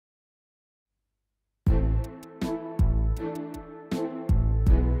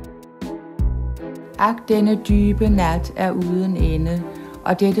Ak, denne dybe nat er uden ende,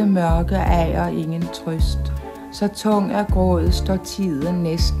 og dette mørke ejer ingen trøst. Så tung af gråd står tiden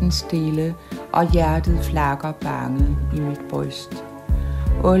næsten stille, og hjertet flakker bange i mit bryst.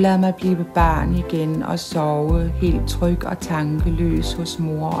 Lad mig blive barn igen og sove, helt tryg og tankeløs hos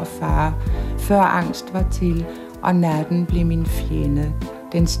mor og far, før angst var til, og natten blev min fjende,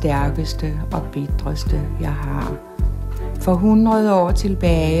 den stærkeste og bitreste jeg har. For 100 år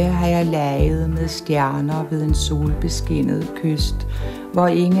tilbage har jeg leget med stjerner ved en solbeskinnet kyst, hvor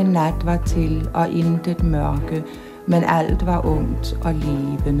ingen nat var til og intet mørke, men alt var ungt og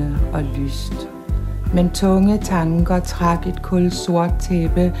levende og lyst. Men tunge tanker trak et kulsort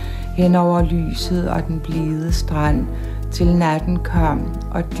tæppe hen over lyset og den blide strand, til natten kom,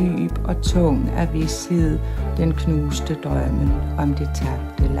 og dyb og tung af vished, den knuste drømmen om det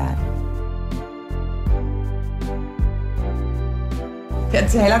tabte land. Jeg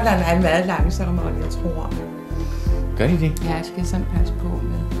taler blandt andet meget langsomt, jeg tror. Gør de det? Ja, jeg skal sådan passe på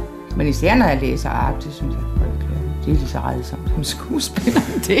med. Men især når jeg læser op, det synes jeg, folk det er lige så rædsomt som skuespiller.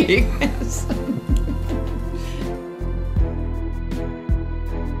 Det er ikke sådan.